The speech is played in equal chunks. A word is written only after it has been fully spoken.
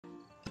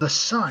The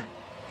sun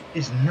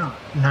is not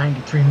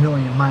 93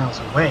 million miles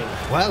away.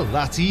 Well,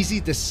 that's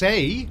easy to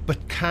say,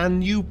 but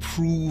can you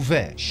prove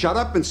it? Shut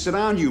up and sit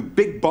down, you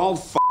big bald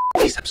f***.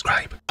 Please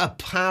subscribe.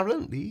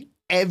 Apparently,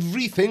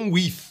 everything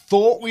we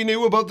thought we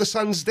knew about the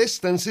sun's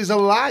distance is a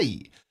lie.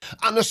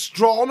 And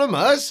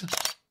astronomers,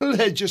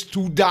 they're just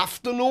too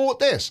daft to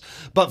notice.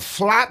 But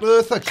flat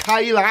earther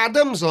Kyle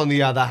Adams, on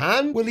the other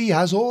hand, well, he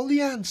has all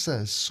the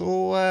answers.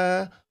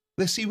 So,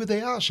 let's see what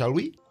they are, shall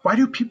we? Why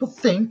do people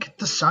think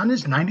the sun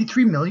is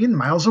 93 million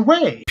miles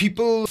away?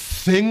 People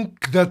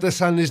think that the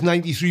sun is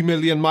 93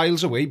 million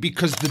miles away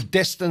because the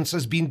distance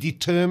has been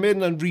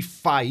determined and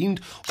refined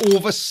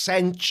over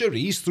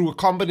centuries through a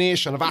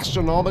combination of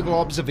astronomical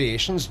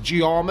observations,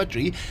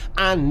 geometry,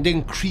 and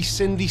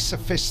increasingly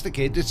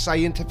sophisticated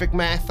scientific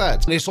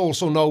methods. It's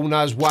also known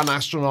as one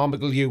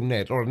astronomical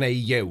unit, or an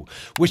AU,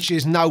 which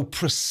is now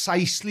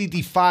precisely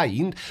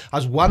defined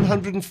as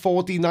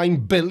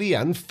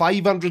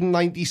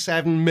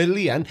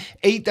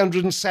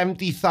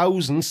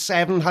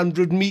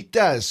 149,597,870,700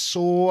 meters.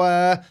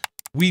 So,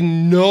 we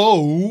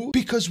know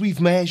because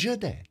we've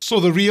measured it. So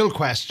the real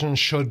question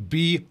should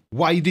be,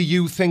 why do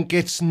you think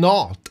it's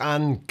not?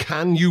 And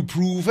can you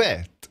prove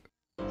it?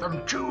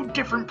 From two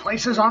different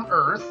places on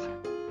Earth,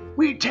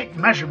 we take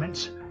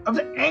measurements of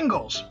the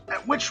angles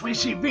at which we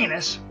see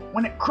Venus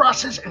when it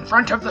crosses in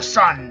front of the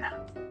sun.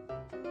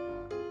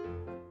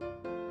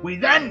 We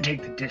then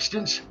take the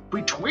distance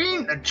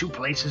between the two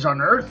places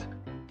on Earth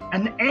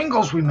and the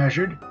angles we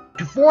measured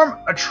to form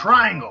a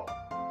triangle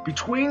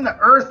between the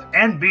Earth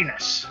and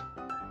Venus.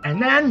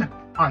 And then,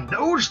 on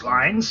those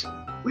lines,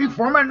 we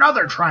form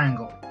another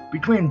triangle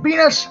between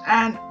Venus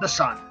and the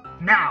Sun.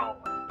 Now,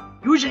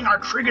 using our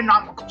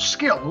trigonometrical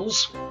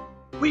skills,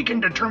 we can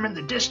determine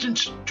the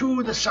distance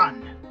to the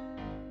Sun.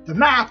 The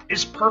math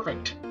is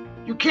perfect.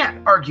 You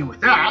can't argue with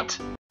that.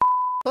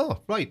 Oh,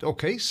 right,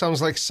 okay.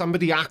 Sounds like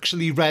somebody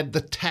actually read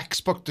the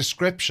textbook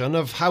description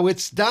of how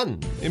it's done.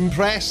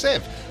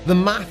 Impressive. The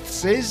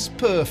maths is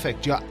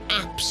perfect, you're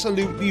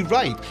absolutely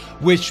right.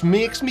 Which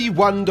makes me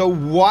wonder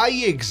why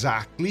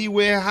exactly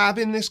we're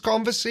having this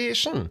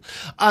conversation.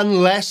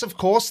 Unless, of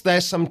course,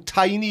 there's some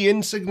tiny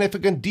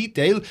insignificant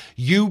detail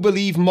you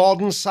believe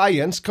modern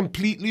science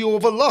completely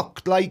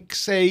overlooked, like,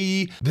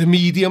 say, the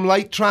medium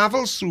light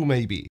travels through,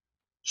 maybe.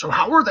 So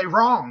how are they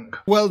wrong?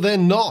 Well, they're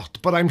not,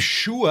 but I'm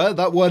sure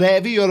that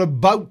whatever you're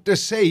about to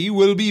say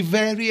will be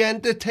very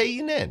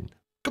entertaining.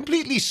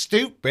 Completely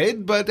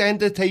stupid, but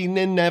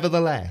entertaining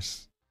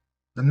nevertheless.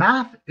 The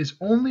math is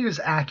only as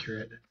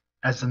accurate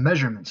as the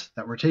measurements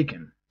that were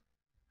taken.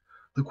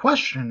 The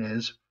question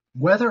is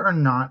whether or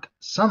not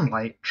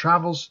sunlight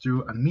travels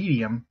through a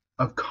medium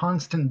of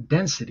constant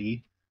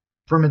density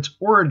from its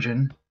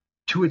origin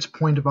to its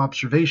point of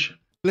observation.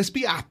 Let's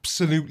be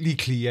absolutely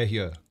clear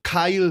here.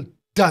 Kyle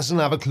doesn't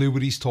have a clue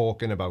what he's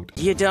talking about.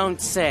 You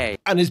don't say.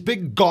 And his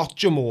big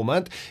gotcha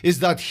moment is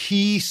that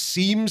he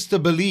seems to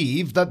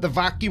believe that the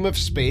vacuum of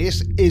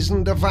space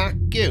isn't a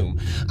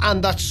vacuum,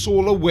 and that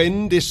solar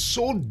wind is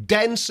so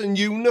dense and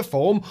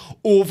uniform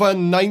over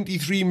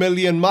 93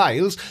 million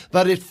miles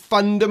that it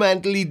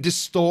fundamentally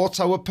distorts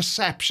our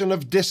perception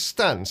of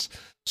distance.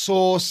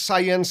 So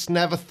science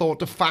never thought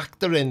to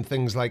factor in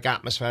things like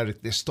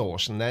atmospheric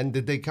distortion then,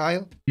 did they,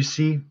 Kyle? You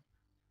see,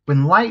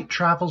 when light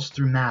travels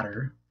through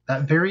matter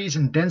that varies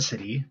in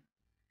density,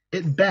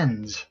 it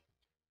bends.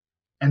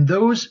 And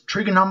those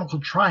trigonometrical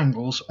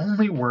triangles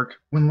only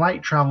work when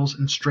light travels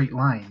in straight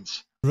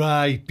lines.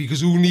 Right,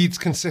 because who needs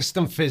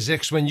consistent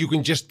physics when you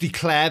can just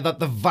declare that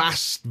the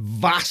vast,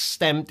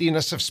 vast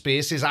emptiness of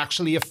space is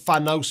actually a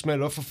funhouse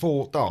mirror for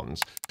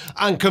photons?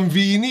 And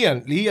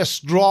conveniently,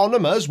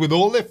 astronomers with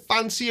all their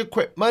fancy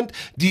equipment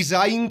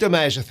designed to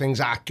measure things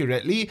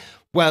accurately,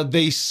 well,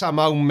 they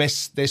somehow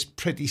missed this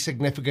pretty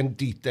significant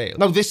detail.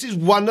 Now, this is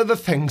one of the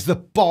things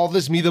that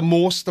bothers me the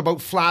most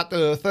about flat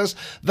earthers,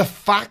 the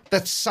fact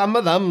that some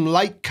of them,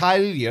 like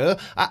Kyle here,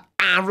 are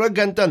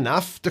arrogant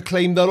enough to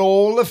claim that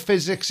all of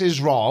physics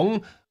is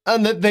wrong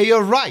and that they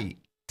are right.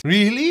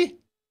 Really?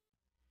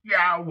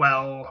 Yeah,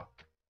 well,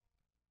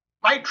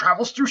 light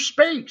travels through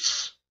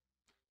space.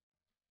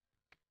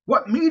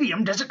 What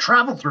medium does it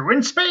travel through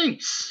in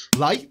space?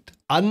 Light,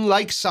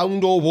 unlike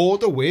sound or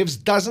water waves,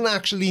 doesn't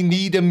actually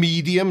need a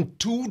medium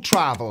to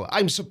travel.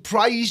 I'm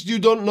surprised you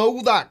don't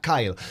know that,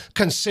 Kyle,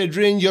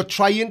 considering you're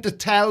trying to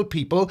tell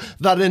people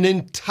that an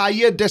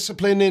entire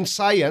discipline in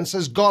science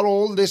has got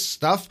all this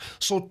stuff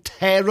so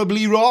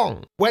terribly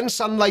wrong. When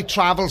sunlight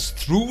travels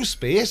through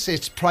space,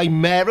 it's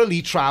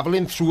primarily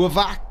traveling through a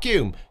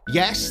vacuum.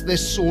 Yes,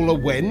 there's solar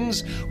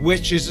winds,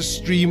 which is a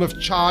stream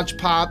of charged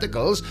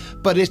particles,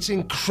 but it's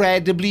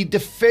incredibly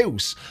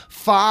diffuse,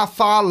 far,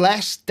 far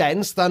less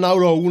dense than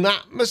our own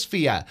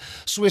atmosphere.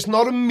 So it's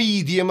not a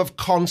medium of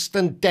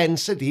constant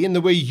density in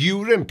the way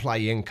you're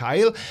implying,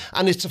 Kyle,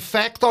 and its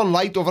effect on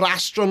light over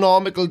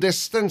astronomical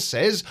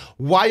distances,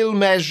 while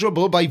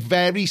measurable by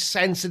very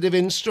sensitive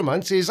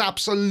instruments, is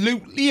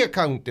absolutely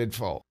accounted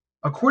for.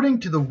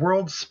 According to the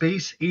World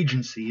Space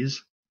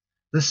Agencies,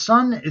 the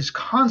sun is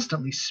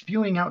constantly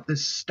spewing out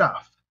this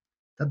stuff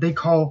that they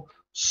call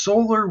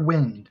solar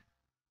wind,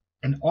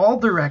 in all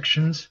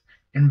directions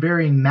in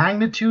varying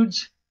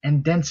magnitudes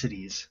and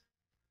densities.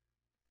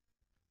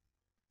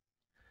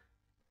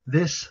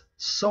 This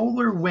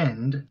solar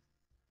wind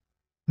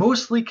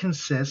mostly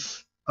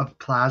consists of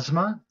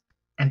plasma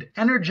and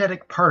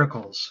energetic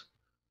particles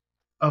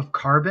of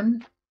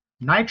carbon,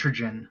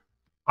 nitrogen,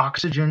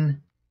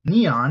 oxygen,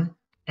 neon,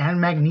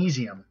 and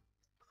magnesium,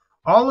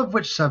 all of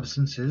which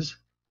substances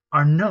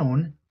are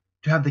known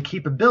to have the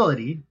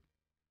capability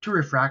to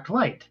refract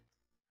light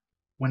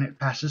when it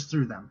passes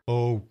through them.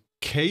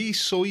 Okay,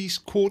 so he's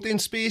quoting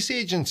space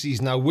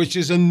agencies now, which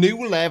is a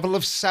new level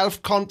of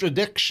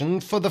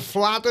self-contradiction for the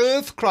flat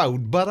earth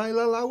crowd, but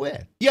I'll allow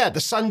it. Yeah, the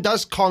sun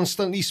does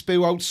constantly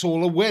spew out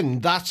solar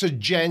wind. That's a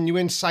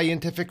genuine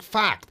scientific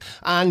fact.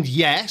 And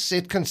yes,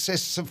 it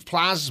consists of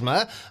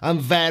plasma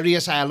and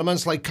various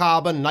elements like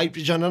carbon,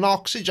 nitrogen and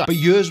oxygen. But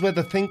here's where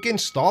the thinking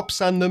stops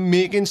and the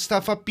making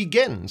stuff up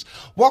begins.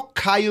 What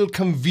Kyle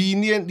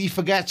conveniently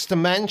forgets to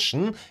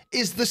mention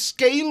is the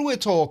scale we're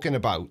talking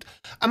about.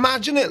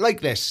 Imagine it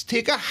like this.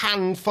 Take a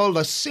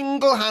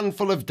single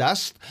handful of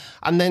dust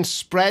and then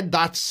spread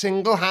that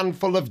single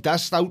handful of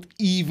dust out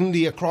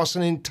evenly across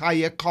an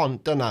entire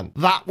continent.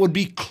 That would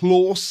be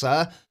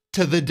closer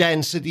to the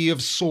density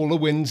of solar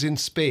winds in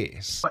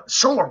space. But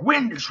solar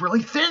wind is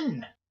really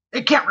thin.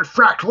 It can't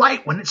refract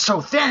light when it's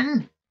so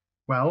thin.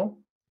 Well,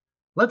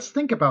 let's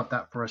think about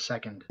that for a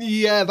second.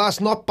 Yeah,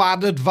 that's not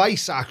bad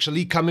advice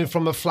actually coming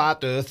from a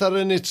flat earther,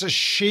 and it's a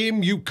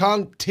shame you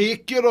can't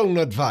take your own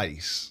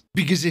advice.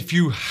 Because if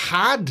you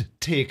had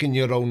taken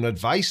your own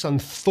advice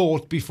and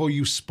thought before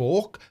you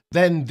spoke,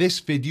 then this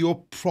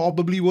video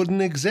probably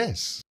wouldn't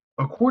exist.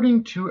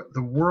 According to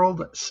the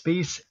World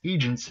Space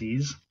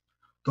Agencies,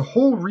 the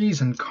whole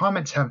reason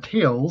comets have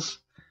tails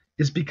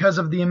is because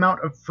of the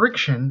amount of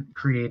friction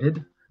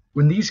created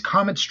when these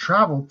comets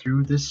travel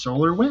through this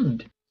solar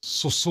wind.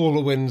 So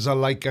solar winds are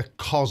like a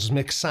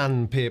cosmic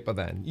sandpaper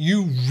then?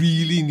 You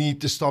really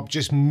need to stop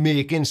just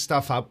making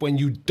stuff up when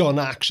you don't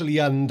actually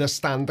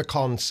understand the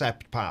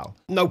concept, pal.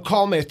 Now,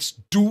 comets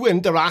do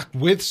interact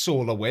with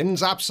solar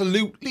winds,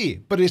 absolutely,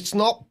 but it's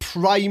not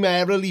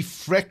primarily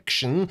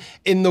friction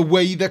in the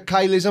way that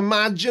Kyle is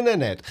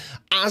imagining it.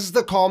 As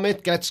the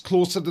comet gets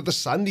closer to the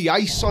sun, the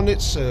ice on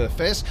its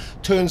surface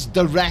turns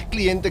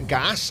directly into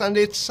gas and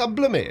it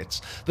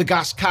sublimates. The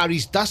gas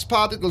carries dust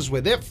particles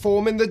with it,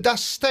 forming the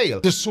dust tail.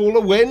 The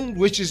solar wind,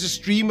 which is a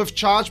stream of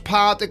charged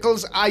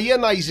particles,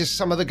 ionizes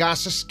some of the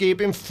gas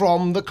escaping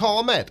from the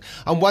comet.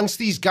 And once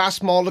these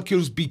gas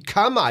molecules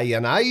become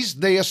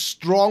ionized, they are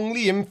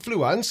strongly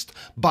influenced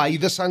by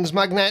the sun's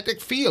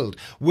magnetic field,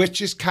 which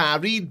is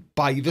carried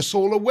by the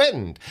solar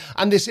wind.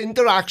 And this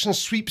interaction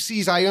sweeps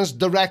these ions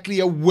directly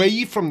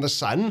away from the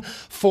sun,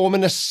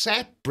 forming a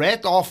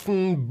separate,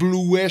 often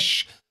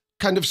bluish,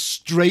 kind of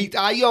straight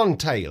ion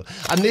tail,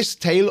 and this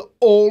tail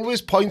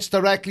always points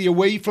directly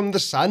away from the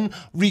sun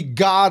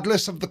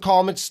regardless of the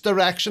comet's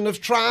direction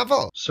of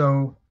travel.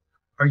 So,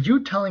 are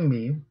you telling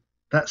me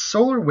that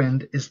solar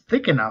wind is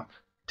thick enough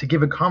to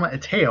give a comet a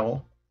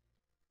tail,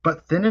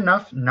 but thin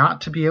enough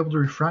not to be able to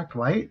refract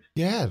light?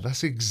 Yeah,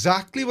 that's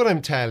exactly what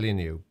I'm telling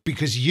you.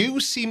 Because you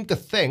seem to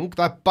think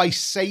that by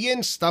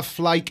saying stuff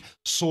like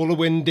solar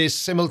wind is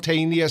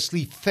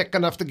simultaneously thick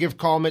enough to give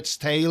comets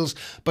tails,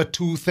 but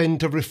too thin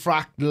to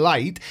refract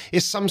light,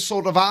 is some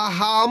sort of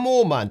aha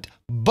moment.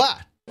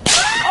 But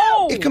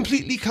it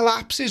completely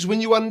collapses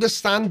when you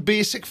understand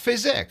basic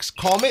physics.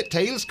 Comet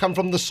tails come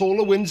from the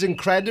solar wind's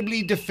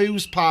incredibly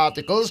diffuse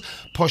particles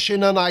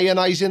pushing and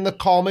ionizing the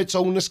comet's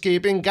own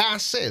escaping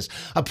gases,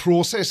 a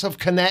process of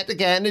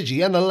kinetic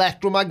energy and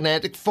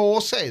electromagnetic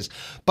forces.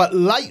 But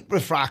light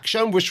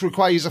refraction, which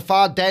requires a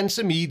far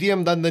denser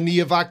medium than the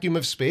near vacuum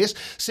of space,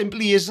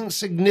 simply isn't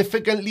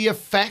significantly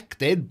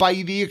affected by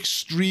the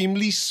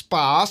extremely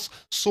sparse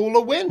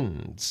solar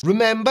winds.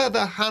 Remember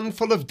the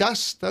handful of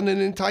dust and an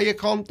entire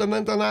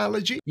continent analogy?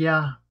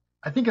 Yeah,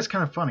 I think it's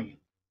kind of funny.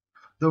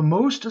 Though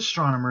most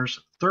astronomers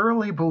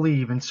thoroughly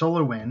believe in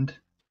solar wind,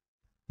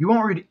 you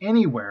won't read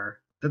anywhere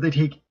that they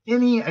take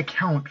any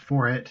account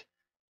for it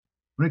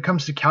when it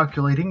comes to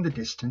calculating the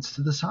distance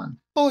to the sun.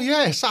 Oh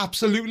yes,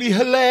 absolutely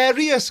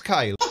hilarious,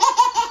 Kyle.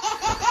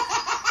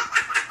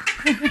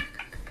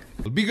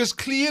 Because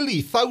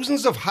clearly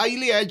thousands of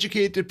highly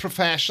educated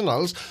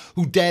professionals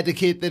who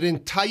dedicate their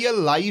entire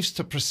lives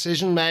to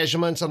precision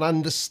measurements and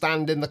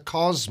understanding the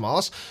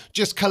cosmos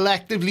just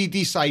collectively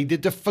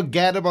decided to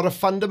forget about a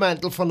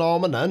fundamental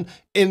phenomenon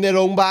in their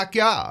own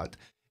backyard.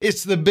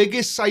 It's the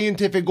biggest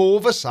scientific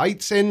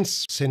oversight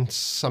since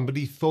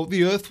somebody thought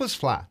the Earth was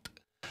flat.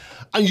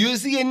 And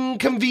here's the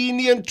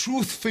inconvenient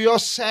truth for your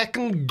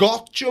second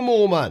gotcha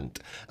moment.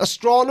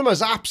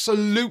 Astronomers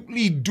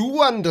absolutely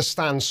do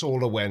understand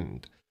solar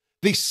wind.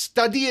 They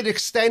study it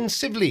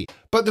extensively,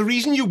 but the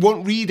reason you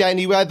won't read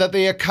anywhere that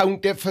they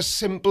account it for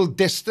simple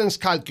distance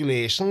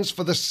calculations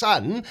for the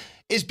sun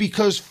is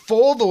because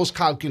for those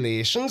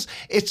calculations,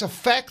 its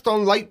effect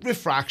on light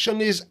refraction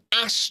is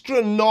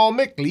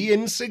astronomically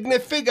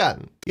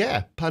insignificant.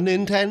 Yeah, pun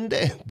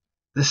intended.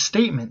 The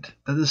statement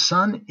that the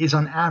sun is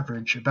on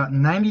average about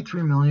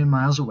 93 million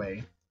miles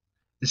away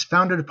is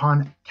founded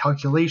upon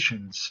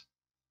calculations,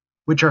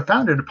 which are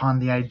founded upon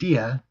the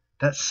idea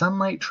that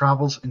sunlight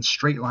travels in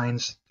straight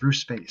lines through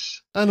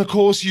space. And of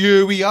course,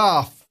 here we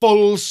are,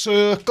 full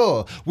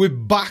circle. We're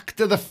back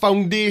to the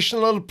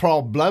foundational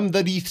problem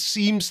that he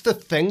seems to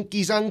think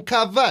he's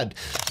uncovered.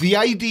 The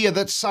idea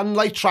that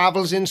sunlight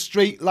travels in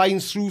straight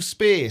lines through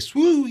space.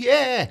 Woo,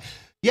 yeah.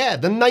 Yeah,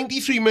 the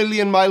 93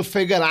 million mile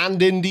figure,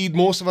 and indeed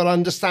most of our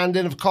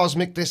understanding of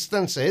cosmic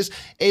distances,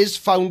 is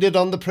founded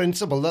on the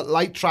principle that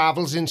light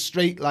travels in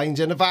straight lines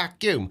in a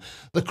vacuum.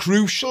 The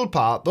crucial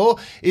part, though,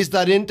 is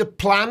that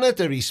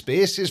interplanetary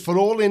space is, for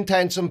all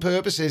intents and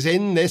purposes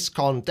in this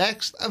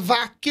context, a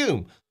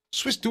vacuum.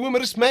 So it's doing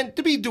what it's meant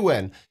to be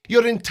doing.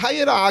 Your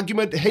entire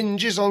argument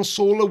hinges on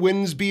solar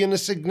winds being a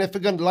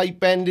significant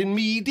light-bending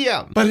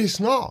medium, but it's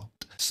not.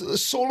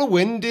 Solar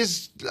wind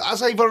is,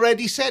 as I've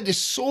already said, is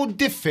so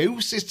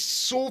diffuse, it's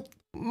so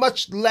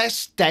much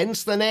less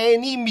dense than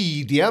any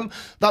medium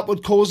that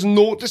would cause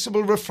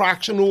noticeable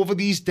refraction over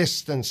these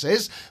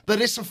distances, that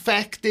its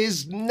effect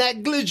is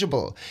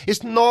negligible.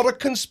 It's not a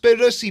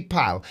conspiracy,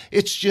 pal.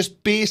 It's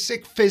just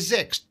basic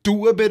physics.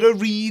 Do a bit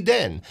of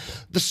reading.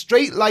 The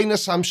straight line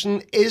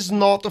assumption is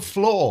not a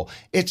flaw.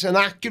 It's an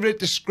accurate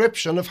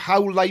description of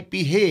how light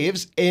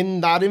behaves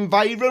in that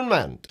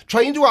environment.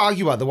 Trying to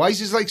argue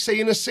otherwise is like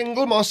saying a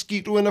single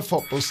mosquito in a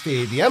football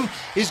stadium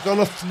is going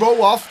to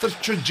throw off the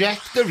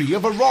trajectory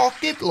of a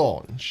rocket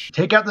launch.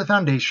 Take out the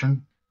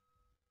foundation,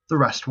 the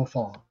rest will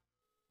fall.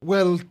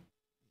 Well,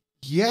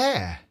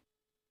 yeah.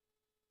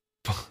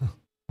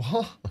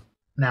 What?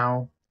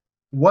 Now,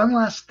 one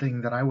last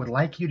thing that I would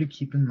like you to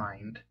keep in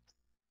mind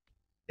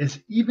is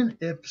even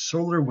if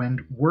solar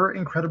wind were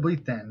incredibly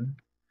thin,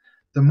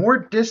 the more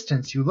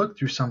distance you look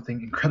through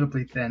something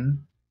incredibly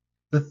thin,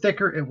 the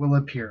thicker it will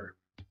appear.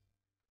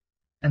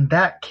 And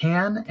that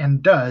can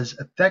and does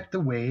affect the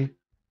way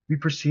we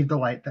perceive the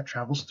light that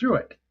travels through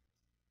it.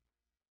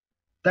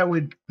 That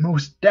would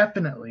most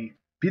definitely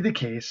be the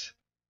case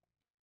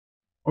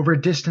over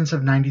a distance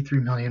of 93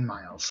 million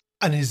miles.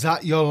 And is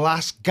that your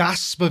last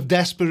gasp of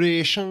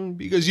desperation?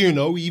 Because, you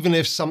know, even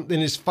if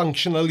something is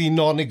functionally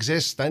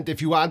non-existent,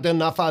 if you add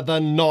enough other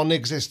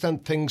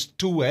non-existent things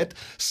to it,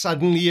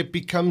 suddenly it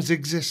becomes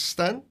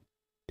existent?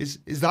 Is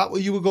that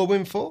what you were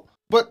going for?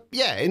 But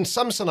yeah, in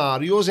some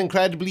scenarios,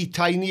 incredibly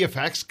tiny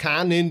effects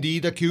can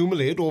indeed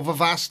accumulate over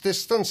vast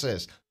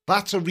distances.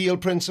 That's a real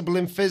principle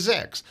in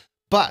physics.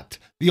 But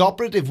the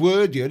operative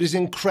word here is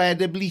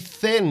incredibly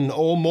thin,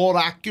 or more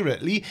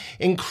accurately,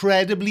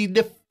 incredibly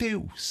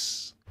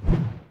diffuse.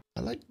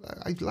 I like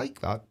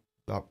that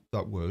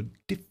word,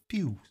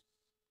 diffuse.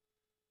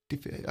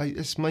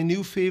 It's my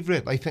new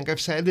favourite. I think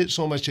I've said it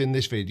so much in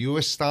this video,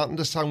 it's starting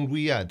to sound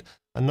weird.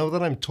 And now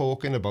that I'm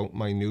talking about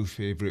my new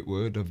favourite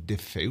word of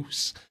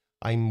diffuse,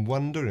 I'm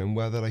wondering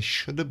whether I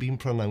should have been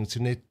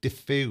pronouncing it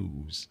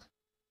diffuse.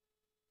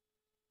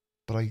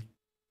 But I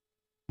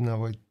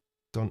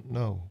don't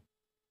know.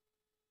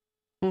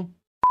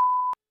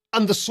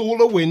 And the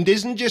solar wind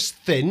isn't just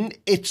thin,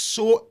 it's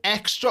so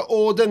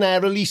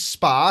extraordinarily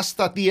sparse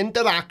that the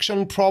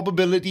interaction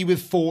probability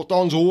with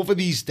photons over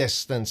these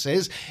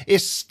distances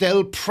is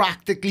still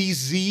practically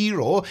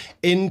zero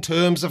in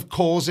terms of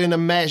causing a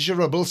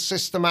measurable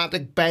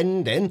systematic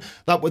bending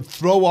that would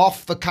throw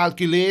off the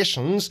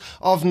calculations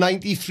of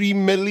 93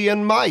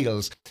 million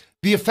miles.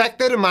 The effect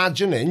they're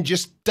imagining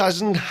just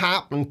doesn't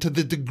happen to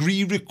the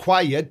degree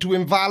required to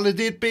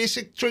invalidate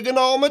basic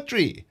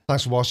trigonometry.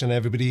 Thanks for watching,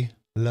 everybody.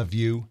 Love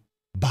you.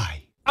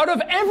 Bye. Out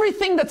of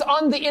everything that's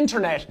on the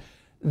internet,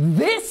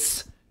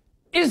 this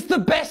is the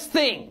best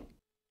thing.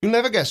 You'll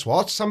never guess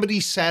what?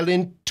 Somebody's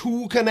selling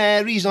 2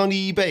 canaries on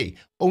eBay.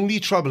 Only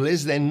trouble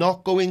is they're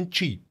not going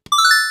cheap.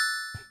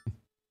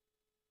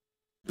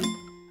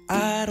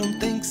 I don't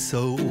think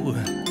so.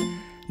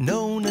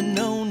 No, no,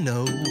 no,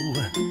 no.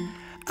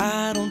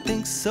 I don't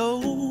think so.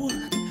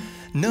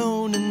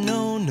 No, no,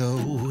 no,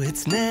 no.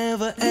 It's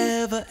never,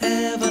 ever,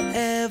 ever,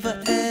 ever.